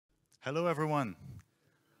Hello everyone.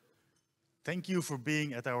 Thank you for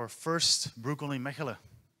being at our first BruCON in Mechelen.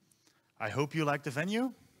 I hope you like the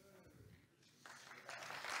venue.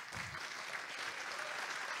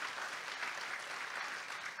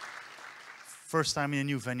 First time in a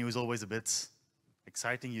new venue is always a bit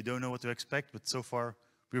exciting. You don't know what to expect, but so far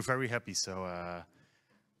we're very happy. So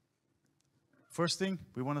first thing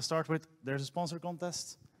we want to start with, there's a sponsor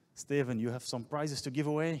contest. Steven, you have some prizes to give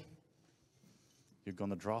away. You're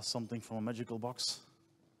gonna draw something from a magical box.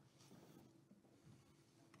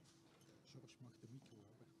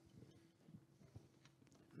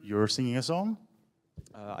 You're singing a song?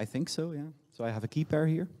 I think so, yeah. So I have a key pair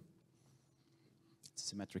here. It's a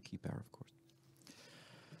symmetric key pair, of course.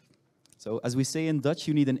 So as we say in Dutch,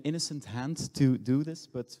 you need an innocent hand to do this,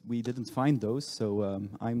 but we didn't find those, so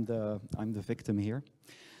I'm the victim here.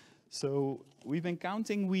 So we've been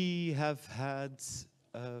counting. We have had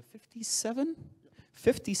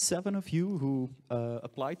 57 of you who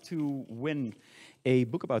applied to win a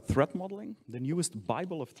book about threat modeling, the newest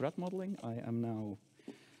Bible of threat modeling. I am now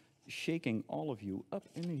shaking all of you up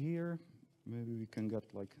in here. Maybe we can get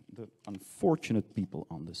like the unfortunate people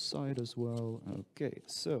on the side as well. Okay,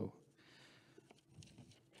 so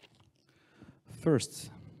first,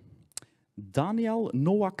 Daniel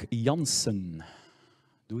Noak Jansen.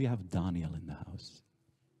 Do we have Daniel in the house?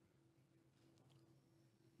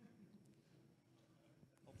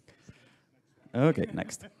 Okay,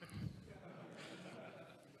 next.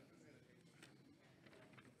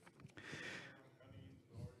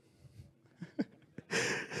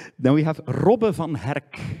 Then we have Robbe van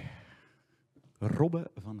Herk. Robbe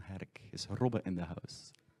van Herk. Is Robbe in the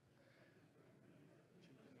house?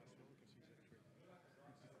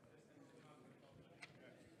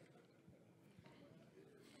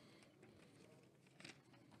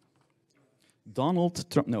 Donald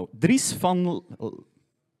Trump. No, Dries van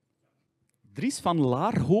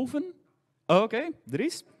Laarhoven. Okay,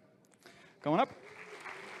 Dries. Come on up.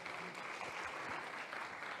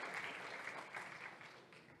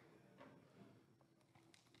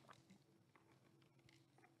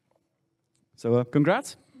 So,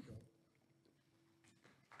 congrats.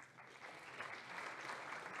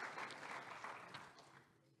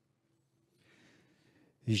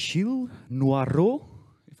 Gilles Noirot,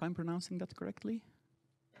 if I'm pronouncing that correctly.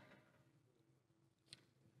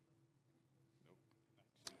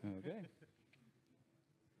 Okay.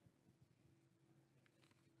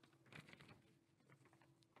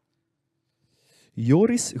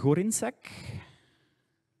 Joris Gorinczak.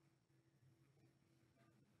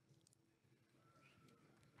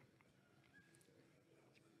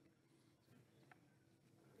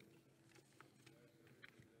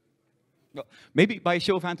 Well, maybe by a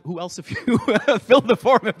show of hands, who else of you filled the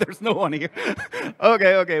form if there's no one here?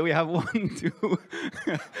 Okay, we have 1, 2.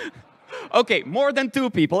 Okay, more than 2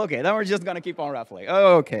 people. Okay, then we're just going to keep on raffling.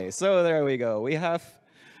 Okay, so there we go. We have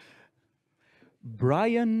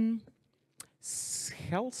Brian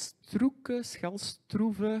Schelstroeve.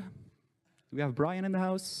 Do we have Brian in the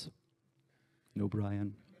house? No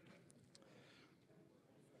Brian.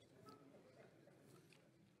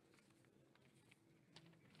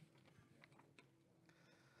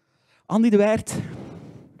 Andy de Waert.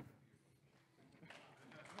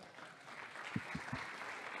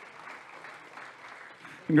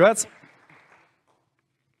 Congrats.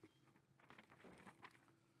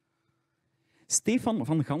 Stefan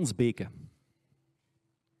van Gansbeke.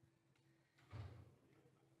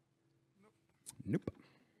 Nope.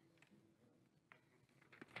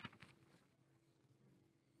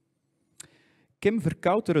 Kim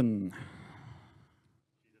Verkouteren.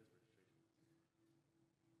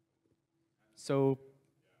 So,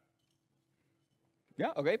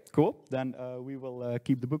 yeah, okay, cool. Then we will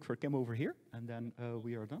keep the book for Kim over here, and then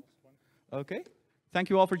we are done. Okay, thank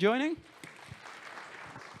you all for joining.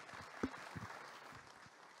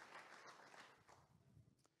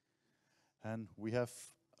 And we have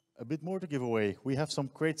a bit more to give away. We have some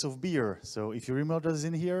crates of beer. So if your email address is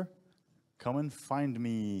in here, come and find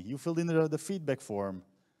me. You filled in the feedback form.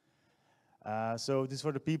 So this is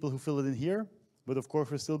for the people who filled it in here. But of course,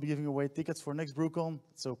 we'll still be giving away tickets for next BruCON.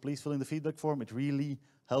 So please fill in the feedback form. It really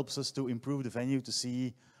helps us to improve the venue, to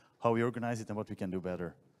see how we organize it and what we can do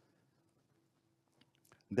better.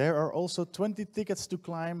 There are also 20 tickets to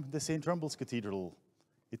climb the St. Rumble's Cathedral.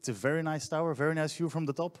 It's a very nice tower, very nice view from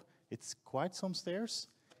the top. It's quite some stairs.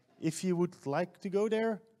 If you would like to go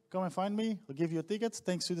there, come and find me. I'll give you a ticket.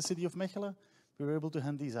 Thanks to the city of Mechelen, we were able to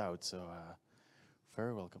hand these out. So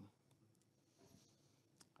very welcome.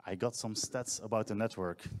 I got some stats about the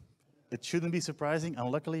network. It shouldn't be surprising.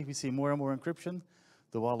 Unluckily, we see more and more encryption.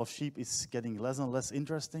 The wall of sheep is getting less and less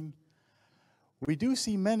interesting. We do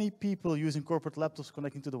see many people using corporate laptops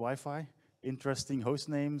connecting to the Wi-Fi. Interesting host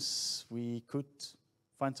names. We could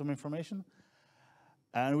find some information.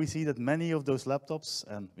 And we see that many of those laptops,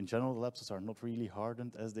 and in general, the laptops are not really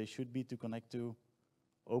hardened as they should be to connect to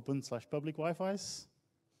open/public Wi-Fis.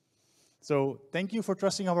 So thank you for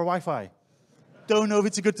trusting our Wi-Fi. Don't know if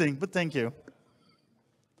it's a good thing, but thank you.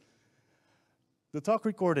 The talk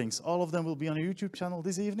recordings, all of them will be on our YouTube channel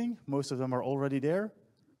this evening. Most of them are already there.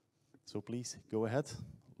 So please go ahead,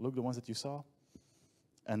 look the ones that you saw.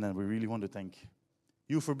 And then we really want to thank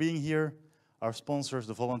you for being here, our sponsors,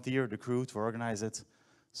 the volunteer, the crew to organize it.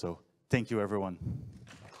 So thank you, everyone.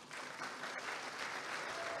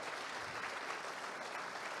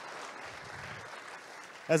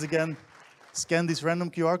 As again, scan this random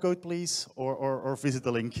QR code, please, or visit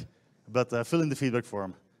the link. But fill in the feedback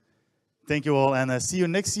form. Thank you all, and see you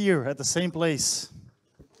next year at the same place.